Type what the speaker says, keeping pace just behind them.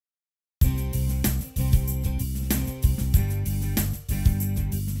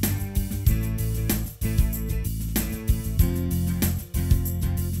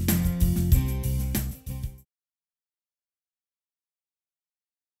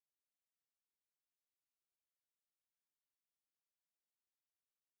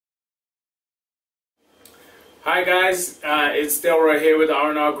Hi guys, it's Delroy here with the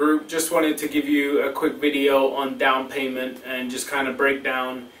R&R Group. Just wanted to give you a quick video on down payment and just kind of break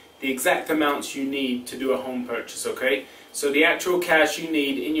down the exact amounts you need to do a home purchase, okay? So the actual cash you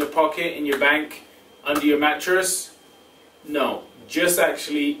need in your pocket, in your bank, under your mattress, no, just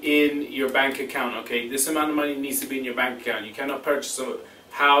actually in your bank account, okay? This amount of money needs to be in your bank account. You cannot purchase a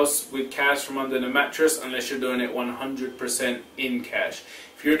house with cash from under the mattress unless you're doing it 100% in cash.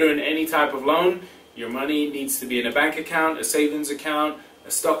 If you're doing any type of loan, your money needs to be in a bank account, a savings account,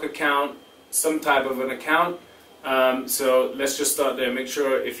 a stock account, some type of an account. So let's just start there. Make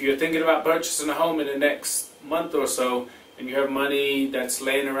sure if you're thinking about purchasing a home in the next month or so and you have money that's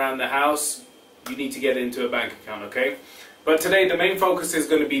laying around the house, you need to get into a bank account, okay? But today the main focus is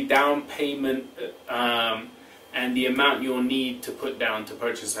going to be down payment and the amount you'll need to put down to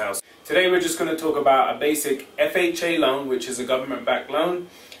purchase a house. Today we're just going to talk about a basic FHA loan, which is a government-backed loan,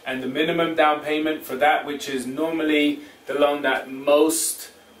 and the minimum down payment for that, which is normally the loan that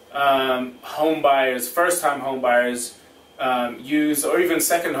most home buyers, first-time home buyers use, or even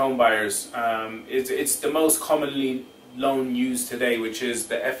second home buyers. It's the most commonly loan used today, which is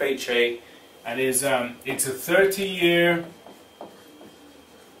the FHA, and it's a 30-year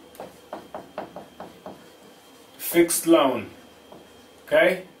fixed loan,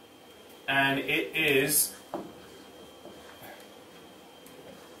 okay, and it is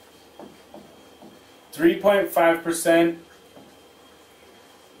 3.5%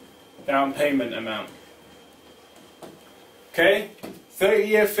 down payment amount. Okay,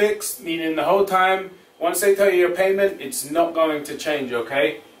 30-year fixed, meaning the whole time, once they tell you your payment, it's not going to change,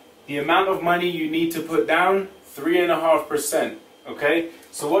 okay? The amount of money you need to put down, 3.5%, okay?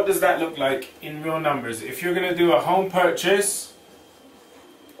 So what does that look like in real numbers? If you're going to do a home purchase,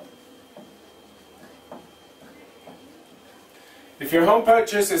 if your home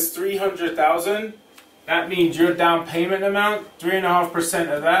purchase is $300,000, that means your down payment amount, 3.5%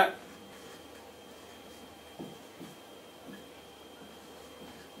 of that,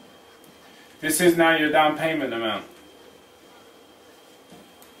 this is now your down payment amount.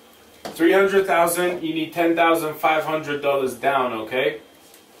 $300,000, you need $10,500 down, okay?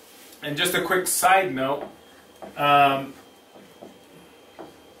 And just a quick side note,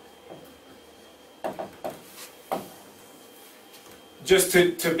 just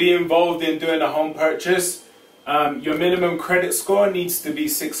to be involved in doing a home purchase, your minimum credit score needs to be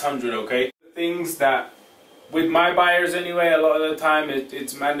 600, okay? Things that, with my buyers anyway, a lot of the time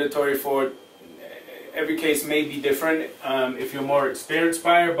it's mandatory for, every case may be different if you're a more experienced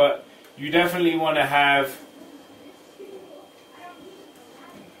buyer, but you definitely want to have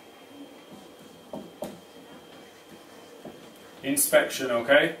inspection,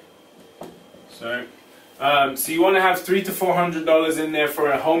 okay? So you want to have $300 to $400 in there for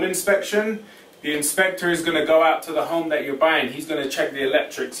a home inspection. The inspector is going to go out to the home that you're buying. He's going to check the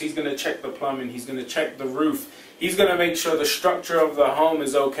electrics. He's going to check the plumbing. He's going to check the roof. He's going to make sure the structure of the home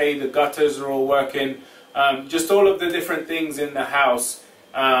is okay. The gutters are all working. Just all of the different things in the house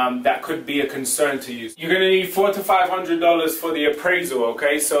that could be a concern to you. You're going to need $400 to $500 for the appraisal,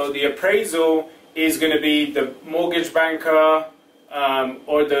 okay? So the appraisal is going to be the mortgage banker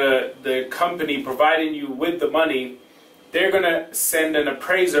or the company providing you with the money. They're going to send an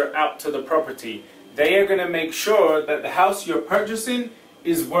appraiser out to the property. They are going to make sure that the house you're purchasing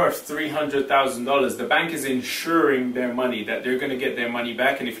is worth $300,000. The bank is insuring their money, that they're going to get their money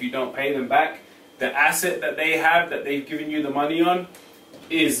back, and if you don't pay them back, the asset that they have, that they've given you the money on,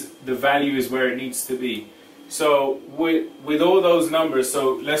 the value is where it needs to be. So with all those numbers,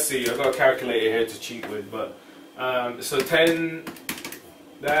 so let's see, I've got a calculator here to cheat with, but so 10,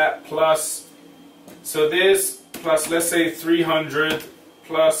 that plus, so this plus, let's say 300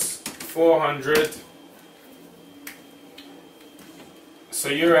 plus 400, so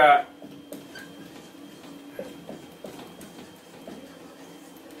you're at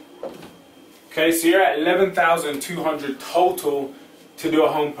okay, so you're at 11,200 total to do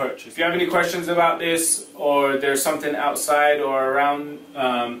a home purchase. If you have any questions about this, or there's something outside or around,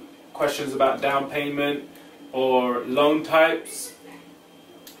 questions about down payment or loan types,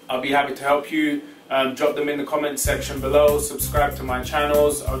 I'll be happy to help you. Drop them in the comment section below. Subscribe to my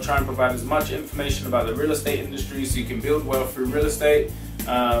channels. I'll try and provide as much information about the real estate industry so you can build wealth through real estate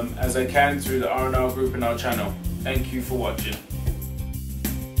as I can through the R&R Group and our channel. Thank you for watching.